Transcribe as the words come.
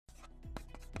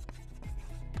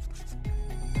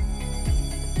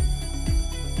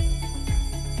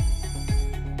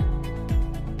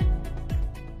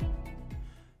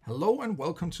Hello and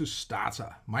welcome to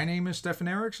Stata. My name is Stefan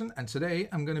Eriksson and today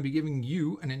I'm going to be giving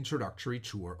you an introductory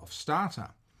tour of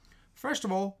Stata. First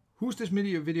of all, who's this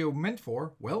video meant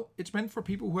for? Well, it's meant for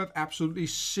people who have absolutely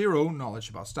zero knowledge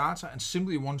about Stata and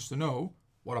simply wants to know,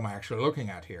 what am I actually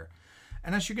looking at here?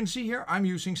 And as you can see here, I'm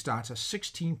using Stata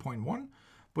 16.1,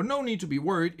 but no need to be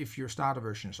worried if your Stata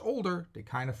version is older. They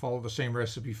kind of follow the same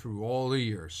recipe through all the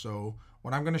years. So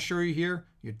what I'm going to show you here,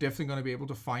 you're definitely going to be able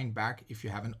to find back if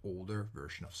you have an older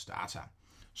version of Stata.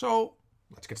 So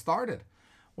let's get started.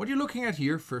 What you're looking at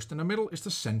here, first in the middle, is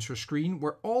the center screen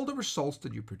where all the results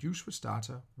that you produce with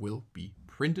Stata will be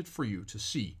printed for you to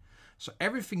see. So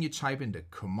everything you type in the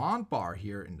command bar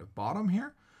here in the bottom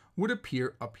here would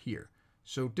appear up here.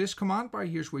 So this command bar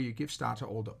here is where you give Stata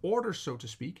all the orders, so to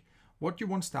speak, what you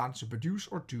want Stata to produce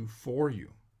or do for you.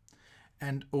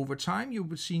 And over time, you'll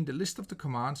be seeing the list of the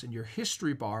commands in your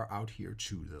history bar out here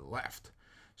to the left.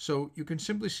 So you can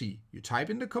simply see, you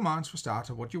type in the commands for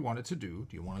Stata, what you want it to do.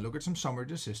 Do you want to look at some summary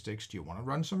statistics? Do you want to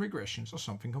run some regressions or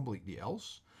something completely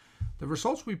else? The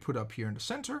results we put up here in the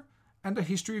center and the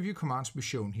history of your commands will be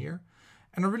shown here.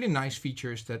 And a really nice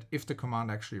feature is that if the command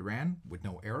actually ran with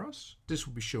no errors, this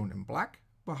will be shown in black.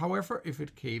 But however, if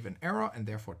it gave an error and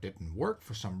therefore didn't work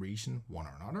for some reason, one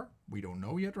or another, we don't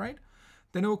know yet, right?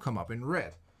 Then it will come up in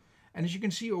red. And as you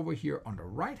can see over here on the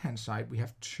right hand side, we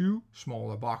have two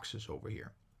smaller boxes over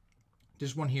here.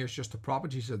 This one here is just the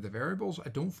properties of the variables. I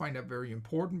don't find that very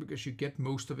important because you get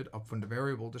most of it up from the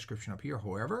variable description up here.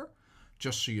 However,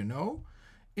 just so you know,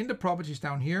 in the properties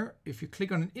down here, if you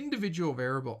click on an individual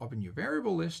variable up in your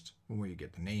variable list, where you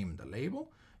get the name and the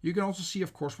label, you can also see,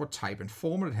 of course, what type and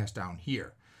format it has down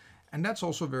here. And that's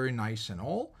also very nice and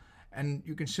all. And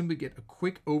you can simply get a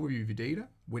quick overview of your data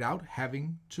without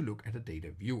having to look at a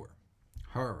data viewer.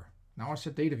 However, now I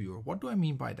said data viewer, what do I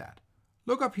mean by that?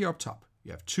 Look up here up top.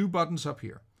 You have two buttons up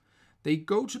here. They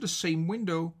go to the same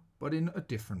window, but in a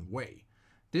different way.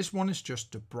 This one is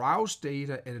just the Browse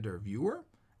Data Editor Viewer.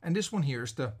 And this one here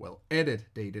is the, Edit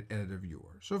Data Editor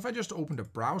Viewer. So if I just open the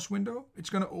Browse window, it's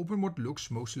going to open what looks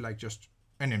mostly like just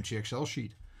an empty Excel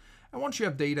sheet. And once you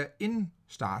have data in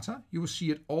Stata, you will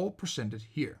see it all presented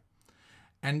here.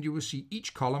 And you will see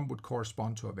each column would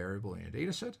correspond to a variable in your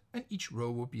dataset, and each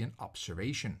row will be an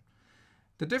observation.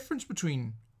 The difference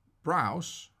between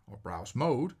Browse or Browse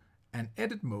mode and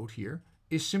Edit mode here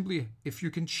is simply if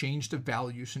you can change the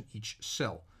values in each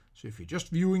cell. So if you're just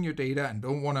viewing your data and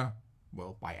don't want to,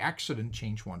 by accident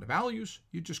change one of the values,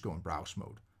 you just go in Browse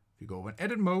mode. If you go in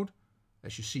Edit mode,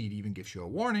 as you see, it even gives you a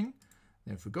warning.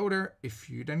 Then if we go there, if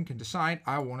you then can decide,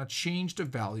 I want to change the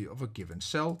value of a given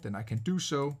cell, then I can do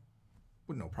so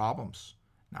with no problems.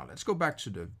 Now let's go back to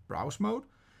the Browse mode.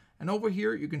 And over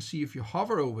here, you can see if you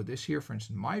hover over this here, for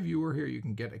instance, my viewer here, you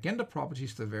can get again the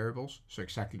properties of the variables. So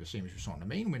exactly the same as you saw in the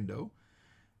main window.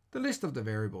 The list of the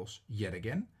variables yet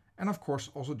again. And of course,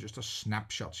 also just a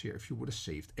snapshots here if you would have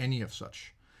saved any of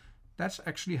such. That's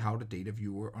actually how the data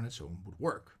viewer on its own would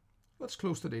work. Let's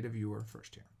close the data viewer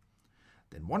first here.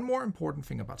 Then one more important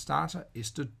thing about Stata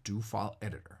is the do file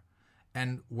editor.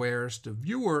 And whereas the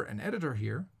viewer and editor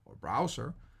here, or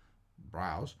browser,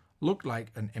 browse, look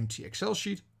like an empty Excel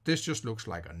sheet, this just looks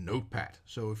like a notepad.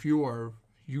 So if you are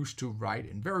used to write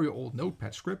in very old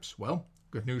notepad scripts, well,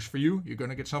 good news for you, you're going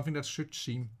to get something that should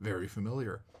seem very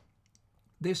familiar.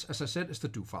 This, as I said, is the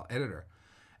do file editor.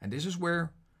 And this is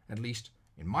where, at least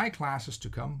in my classes to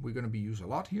come, we're going to be used a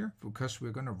lot here because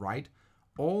we're going to write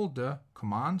all the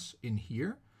commands in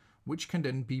here, which can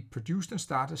then be produced in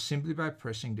Stata simply by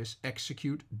pressing this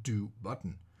execute do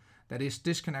button. That is,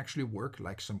 this can actually work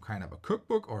like some kind of a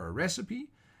cookbook or a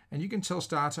recipe, and you can tell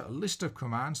Stata a list of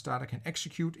commands Stata can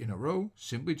execute in a row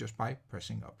simply just by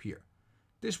pressing up here.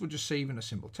 This will just save in a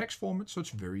simple text format, so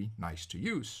it's very nice to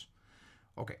use.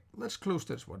 Okay, let's close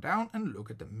this one down and look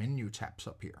at the menu tabs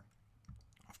up here.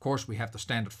 Of course, we have the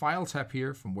standard file tab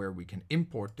here from where we can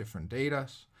import different data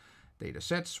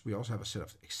sets. We also have a set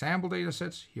of example data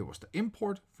sets. Here was the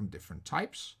import from different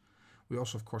types. We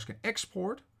also, of course, can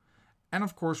export. And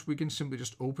of course, we can simply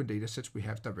just open data sets we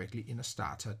have directly in a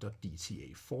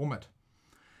stata.dta format.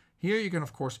 Here you can,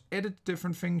 of course, edit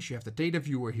different things. You have the data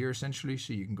viewer here, essentially,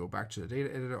 so you can go back to the data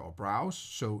editor or browse.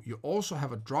 So you also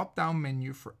have a drop-down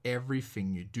menu for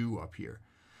everything you do up here.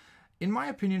 In my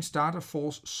opinion, Stata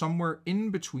falls somewhere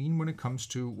in between when it comes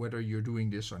to whether you're doing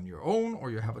this on your own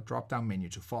or you have a drop-down menu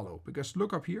to follow. Because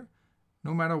look up here,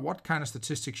 no matter what kind of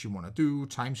statistics you want to do,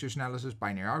 time series analysis,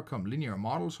 binary outcome, linear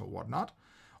models or whatnot,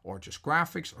 or just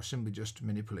graphics or simply just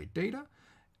manipulate data,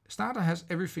 Stata has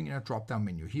everything in a drop-down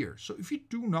menu here. So if you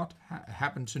do not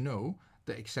happen to know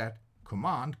the exact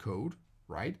command code,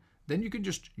 right, then you can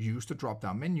just use the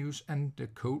drop-down menus and the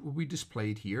code will be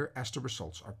displayed here as the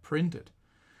results are printed.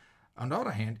 On the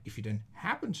other hand, if you then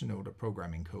happen to know the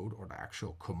programming code or the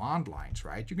actual command lines,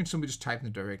 right, you can simply just type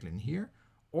them directly in here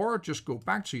or just go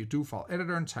back to your do file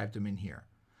editor and type them in here.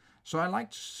 So I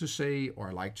like to say, or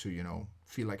I like to,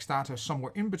 feel like Stata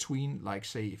somewhere in between, like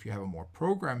say if you have a more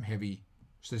program-heavy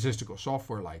statistical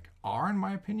software like R, in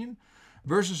my opinion,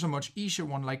 versus a much easier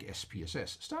one like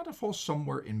SPSS. Stata falls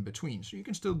somewhere in between, so you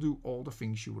can still do all the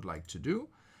things you would like to do.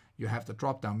 You have the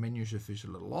drop-down menus if it's a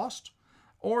little lost,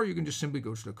 or you can just simply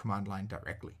go to the command line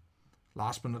directly.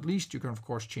 Last but not least, you can of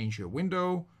course change your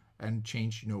window and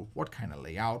change, what kind of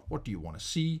layout, what do you want to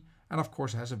see, and of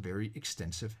course it has a very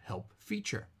extensive help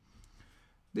feature.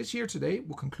 This here today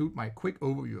will conclude my quick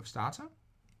overview of Stata.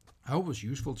 I hope it was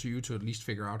useful to you to at least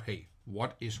figure out, hey,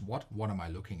 what is what am I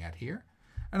looking at here?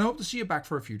 And I hope to see you back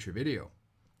for a future video.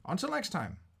 Until next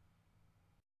time.